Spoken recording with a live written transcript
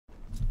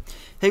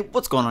Hey,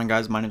 what's going on,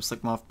 guys? My name is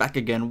Slcmof, back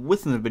again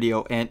with another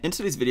video, and in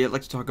today's video I'd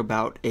like to talk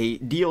about a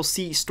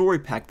DLC story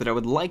pack that I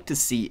would like to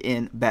see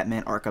in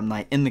Batman Arkham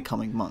Knight in the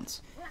coming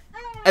months.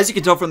 As you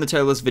can tell from the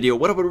title of this video,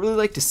 what I would really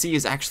like to see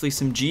is actually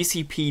some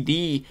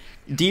GCPD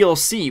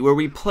DLC, where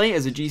we play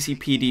as a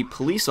GCPD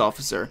police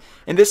officer.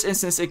 In this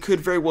instance, it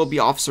could very well be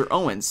Officer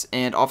Owens,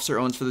 and Officer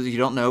Owens, for those of you who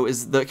don't know,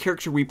 is the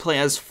character we play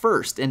as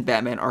first in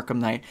Batman Arkham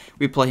Knight.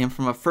 We play him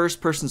from a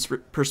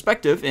first-person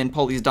perspective in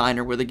Paulie's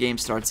Diner, where the game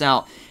starts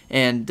out,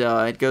 and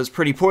it goes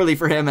pretty poorly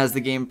for him as the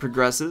game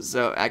progresses,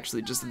 so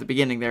actually just at the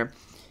beginning there.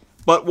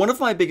 But one of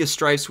my biggest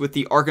stripes with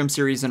the Arkham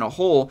series in a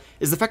whole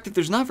is the fact that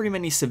there's not very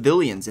many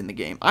civilians in the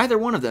game. Either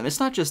one of them. It's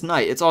not just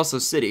Knight, it's also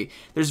City.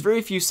 There's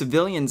very few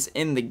civilians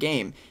in the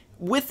game.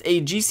 With a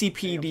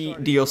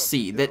GCPD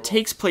DLC that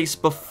takes place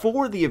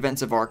before the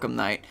events of Arkham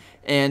Knight,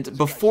 and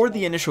before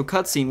the initial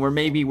cutscene where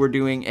maybe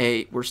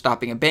we're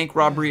stopping a bank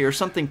robbery or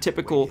something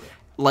typical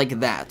like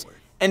that.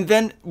 And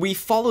then we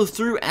follow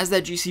through as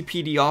that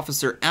GCPD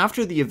officer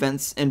after the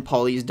events in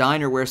Paulie's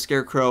Diner, where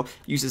Scarecrow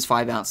uses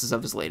 5 ounces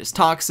of his latest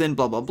toxin,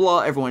 blah blah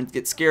blah, everyone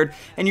gets scared,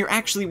 and you're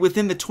actually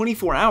within the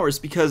 24 hours,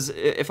 because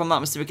if I'm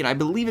not mistaken, I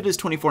believe it is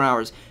 24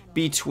 hours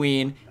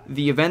between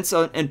the events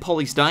in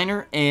Paulie's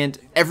Diner and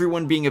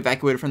everyone being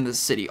evacuated from the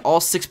city. All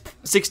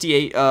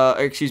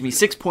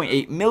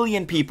 6.8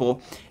 million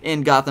people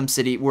in Gotham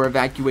City were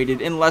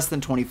evacuated in less than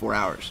 24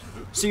 hours.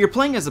 So you're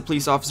playing as a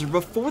police officer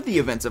before the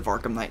events of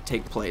Arkham Knight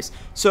take place.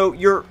 So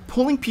you're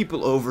pulling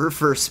people over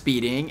for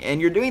speeding,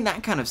 and you're doing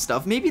that kind of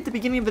stuff, maybe at the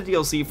beginning of the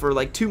DLC for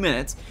like 2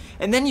 minutes,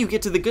 and then you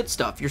get to the good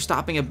stuff. You're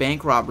stopping a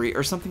bank robbery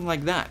or something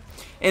like that.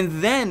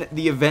 And then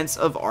the events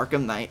of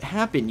Arkham Knight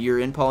happen. You're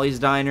in Paulie's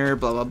Diner,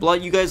 blah blah blah.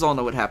 You guys all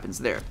know what happens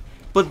there.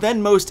 But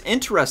then most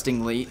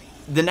interestingly,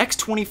 the next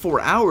 24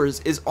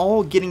 hours is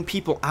all getting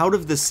people out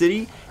of the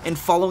city and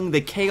following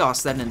the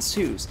chaos that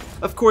ensues.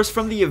 Of course,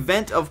 from the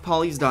event of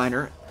Paulie's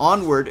Diner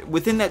onward,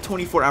 within that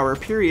 24-hour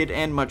period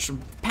and much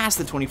past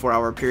the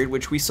 24-hour period,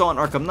 which we saw in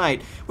Arkham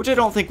Knight, which I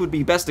don't think would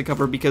be best to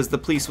cover because the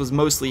police was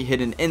mostly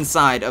hidden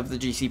inside of the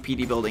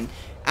GCPD building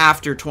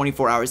after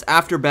 24 hours,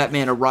 after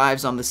Batman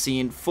arrives on the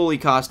scene, fully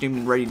costumed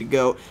and ready to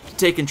go to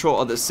take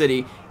control of the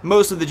city.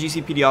 Most of the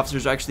GCPD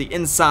officers are actually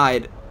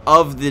inside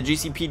of the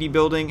GCPD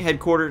building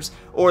headquarters,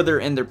 or they're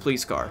in their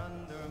police car.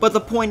 But the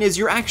point is,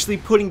 you're actually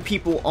putting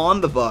people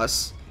on the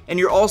bus, and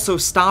you're also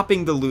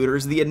stopping the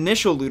looters, the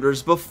initial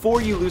looters,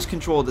 before you lose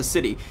control of the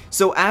city.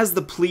 So as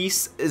the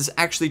police is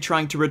actually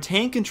trying to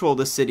retain control of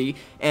the city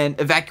and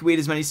evacuate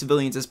as many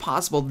civilians as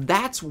possible,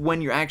 that's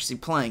when you're actually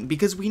playing,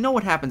 because we know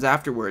what happens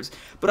afterwards.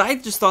 But I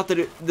just thought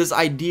that this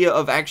idea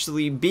of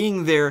actually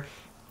being there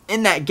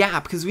in that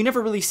gap, because we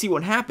never really see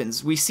what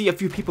happens. We see a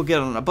few people get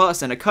on a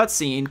bus and a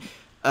cutscene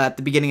at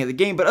the beginning of the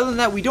game, but other than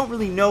that, we don't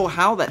really know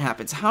how that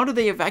happens. How do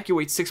they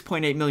evacuate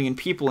 6.8 million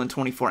people in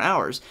 24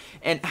 hours?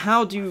 And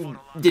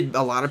did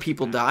a lot of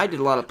people die? Did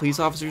a lot of police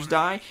officers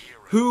die?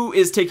 Who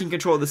is taking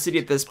control of the city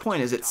at this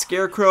point? Is it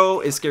Scarecrow?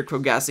 Is Scarecrow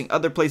gassing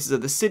other places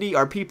of the city?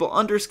 Are people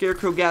under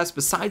Scarecrow gas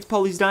besides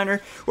Paulie's Diner?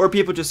 Or are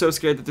people just so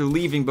scared that they're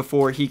leaving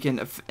before he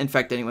can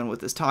infect anyone with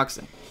this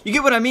toxin? You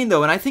get what I mean,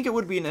 though, and I think it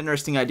would be an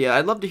interesting idea.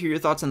 I'd love to hear your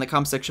thoughts in the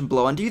comment section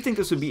below. And do you think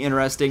this would be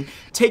interesting?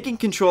 Taking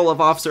control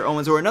of Officer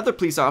Owens or another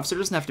police officer,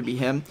 doesn't have to be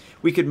him.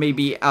 We could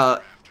maybe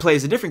play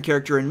as a different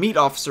character and meet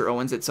Officer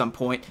Owens at some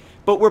point.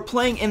 But we're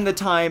playing in the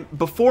time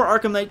before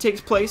Arkham Knight takes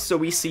place, so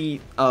we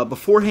see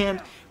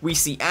beforehand, we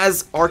see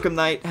as Arkham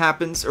Knight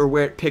happens, or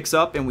where it picks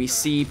up, and we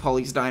see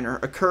Paulie's Diner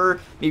occur,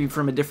 maybe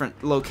from a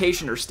different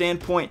location or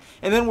standpoint,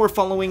 and then we're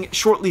following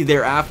shortly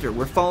thereafter.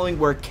 We're following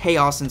where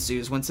chaos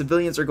ensues, when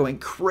civilians are going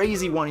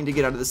crazy wanting to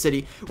get out of the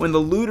city, when the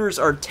looters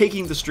are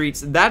taking the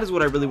streets. That is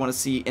what I really want to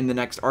see in the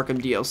next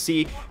Arkham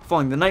DLC,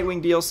 following the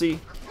Nightwing DLC.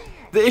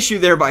 The issue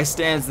thereby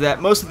stands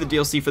that most of the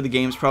DLC for the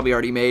game is probably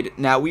already made.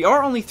 Now, we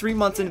are only 3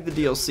 months into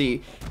the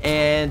DLC,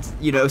 and,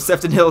 you know,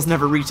 Sefton Hill's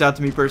never reached out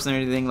to me personally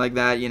or anything like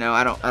that. You know,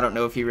 I don't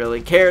know if he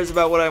really cares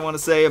about what I want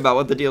to say, about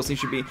what the DLC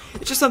should be.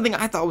 It's just something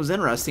I thought was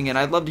interesting, and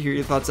I'd love to hear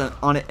your thoughts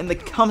on it in the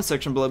comment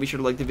section below. Be sure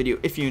to like the video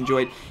if you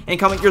enjoyed, and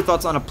comment your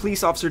thoughts on a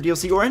police officer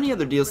DLC or any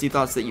other DLC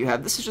thoughts that you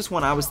have. This is just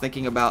one I was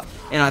thinking about,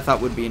 and I thought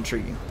would be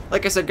intriguing.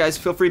 Like I said, guys,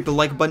 feel free to the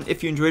like button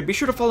if you enjoyed. Be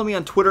sure to follow me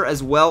on Twitter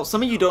as well.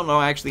 Some of you don't know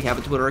I actually have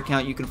a Twitter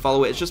account. You can follow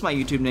it. It's just my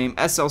YouTube name,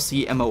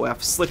 Slcmof,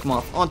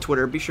 Slkmof on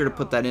Twitter. Be sure to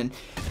put that in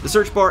the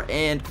search bar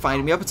and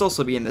find me up. It's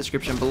also be in the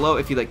description below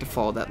if you'd like to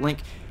follow that link.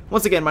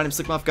 Once again, my name is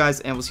Slkmof,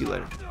 guys, and we'll see you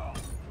later.